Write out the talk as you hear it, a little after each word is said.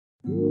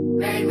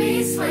Make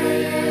me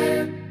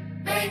sweat,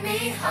 make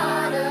me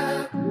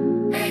harder,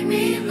 make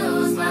me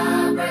lose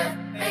my breath,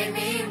 make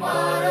me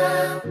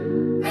water,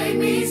 make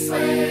me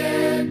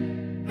sweat,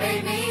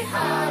 make me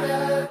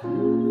harder,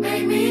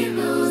 make me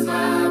lose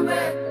my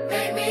breath,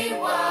 make me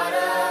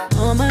water.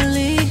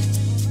 Normally,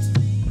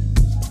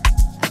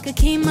 I could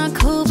keep my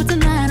cool, but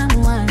tonight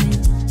I'm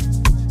whining.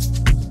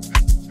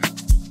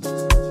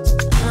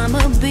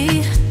 I'ma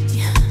be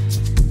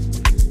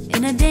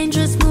in a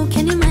dangerous mood,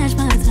 can you match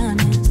my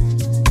timing?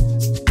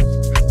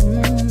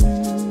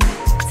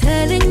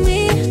 Telling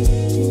me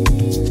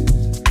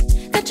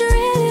that you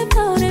really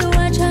about it,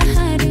 what you're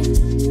hiding.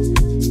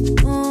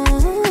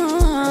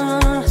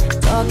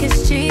 Talk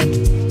is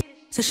cheap,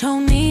 so show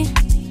me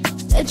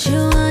that you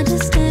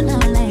understand how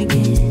I like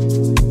it.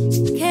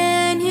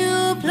 Can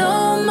you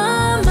blow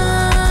my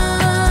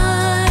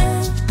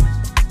mind?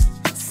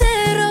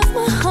 Set off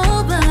my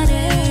whole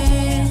body.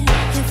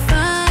 If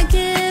I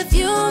give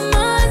you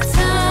my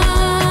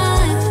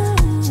time,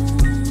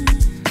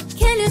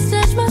 can you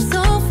snatch my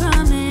soul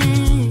from me?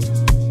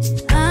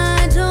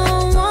 I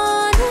don't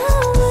wanna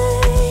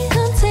wait.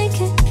 Come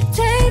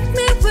take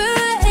me where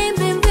I ain't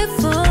been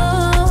before.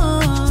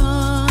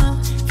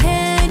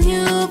 Can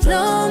you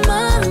blow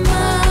my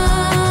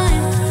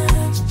mind?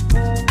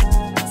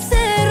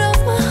 Set off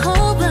my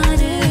whole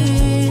body,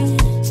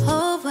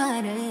 whole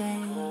body.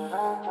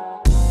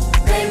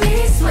 Make me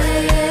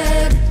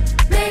sweat,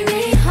 make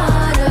me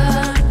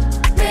harder,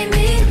 make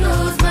me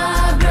lose my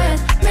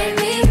breath, make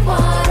me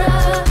water,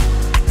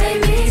 make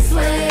me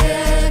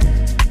sweat,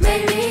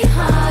 make me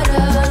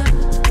harder,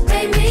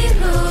 make me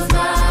lose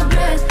my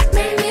breath,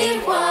 make me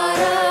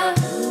water.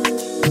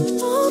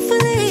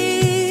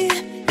 Hopefully,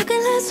 you can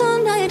last all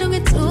night, don't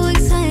get too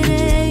excited.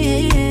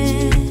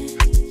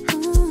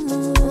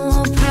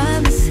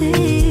 Privacy,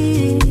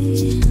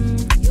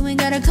 you ain't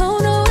gotta go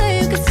nowhere,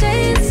 you can stay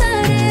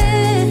inside it.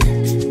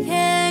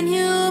 Can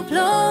you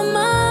blow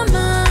my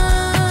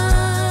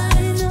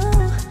mind?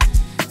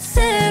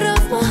 Set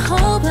off my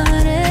whole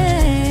body.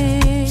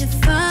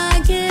 If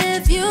I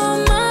give you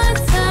my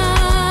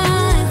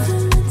time,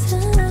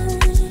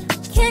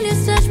 can you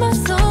snatch my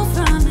soul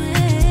from me?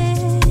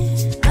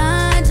 I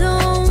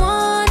don't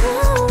wanna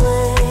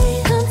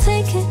wait. Come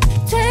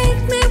take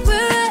me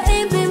where I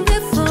ain't been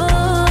before.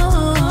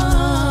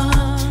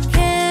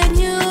 Can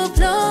you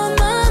blow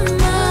my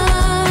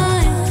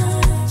mind?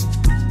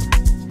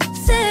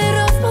 Set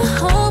off my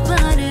whole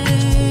body,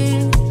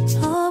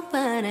 whole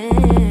body.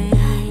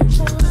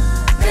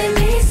 Make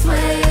me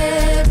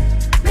sweat,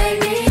 make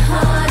me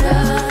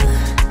harder,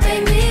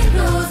 make me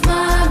lose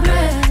my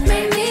breath,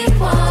 make me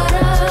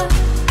water,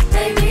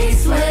 make me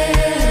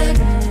sweat,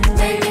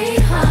 make me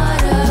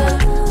harder,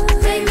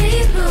 make me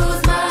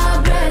lose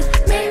my breath,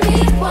 make me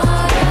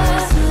water.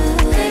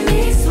 Make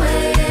me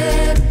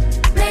sweat,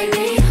 make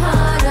me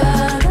harder,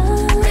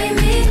 make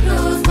me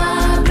lose my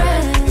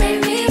breath, make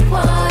me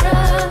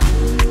water,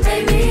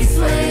 make me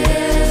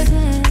sweat,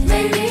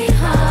 make me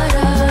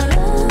harder,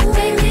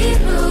 make me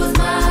lose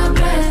my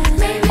breath,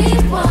 make me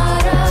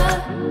water.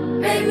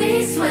 Make me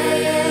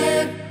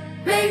sweat,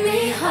 make me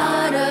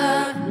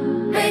harder,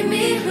 make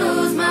me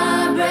lose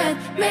my breath,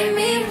 make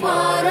me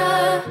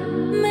water.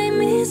 Make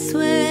me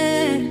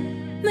sweat,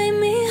 make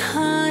me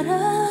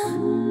harder,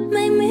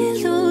 make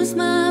me lose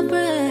my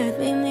breath,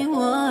 make me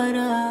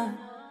water.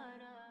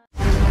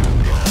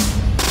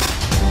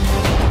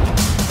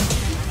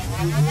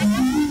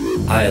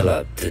 I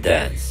love to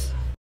dance.